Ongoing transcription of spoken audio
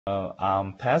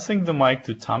I'm passing the mic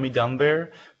to Tammy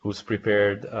Dunbar, who's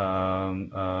prepared,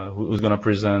 who's going to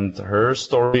present her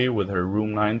story with her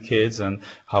Room 9 kids and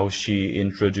how she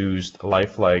introduced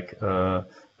Lifelike with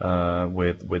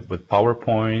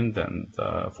PowerPoint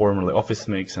and formerly Office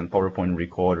Mix and PowerPoint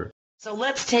Recorder. So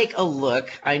let's take a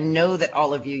look. I know that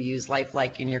all of you use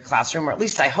Lifeliqe in your classroom, or at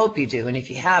least I hope you do. And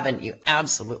if you haven't, you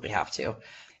absolutely have to.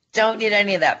 Don't need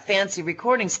any of that fancy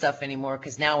recording stuff anymore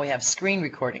because now we have screen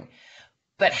recording.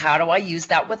 But how do I use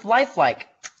that with Lifeliqe?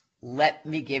 Let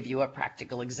me give you a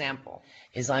practical example.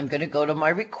 I'm going to go to my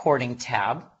recording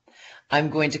tab.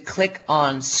 I'm going to click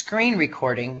on screen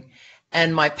recording,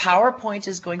 and my PowerPoint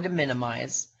is going to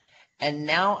minimize. And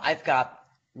now I've got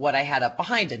what I had up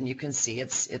behind it, and you can see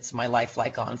it's my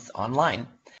Lifeliqe online.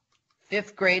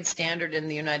 5th grade standard in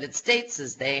the United States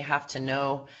is they have to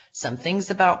know some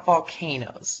things about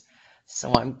volcanoes.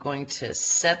 So I'm going to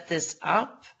set this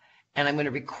up, and I'm going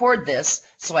to record this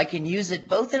so I can use it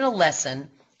both in a lesson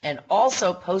and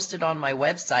also post it on my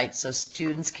website so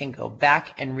students can go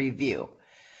back and review.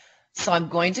 So I'm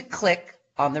going to click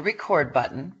on the record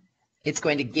button. It's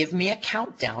going to give me a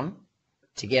countdown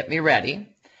to get me ready,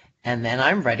 and then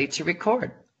I'm ready to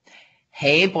record.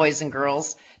 Hey boys and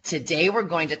girls, today we're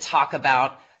going to talk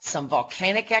about some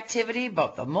volcanic activity,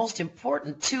 but the most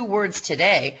important 2 words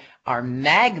today are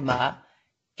magma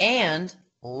and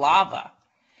lava.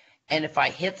 And if I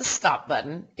hit the stop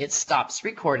button, it stops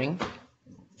recording.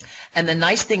 And the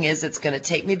nice thing is it's going to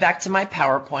take me back to my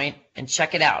PowerPoint, and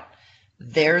check it out.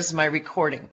 There's my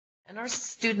recording. And our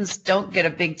students don't get a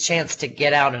big chance to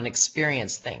get out and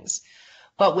experience things.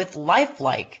 But with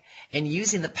Lifeliqe and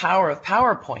using the power of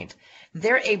PowerPoint,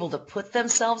 they're able to put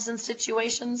themselves in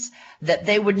situations that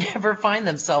they would never find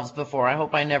themselves before. I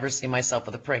hope I never see myself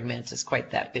with a praying mantis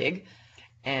quite that big.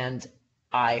 And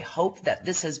I hope that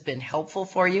this has been helpful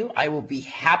for you. I will be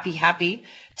happy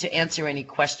to answer any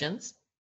questions.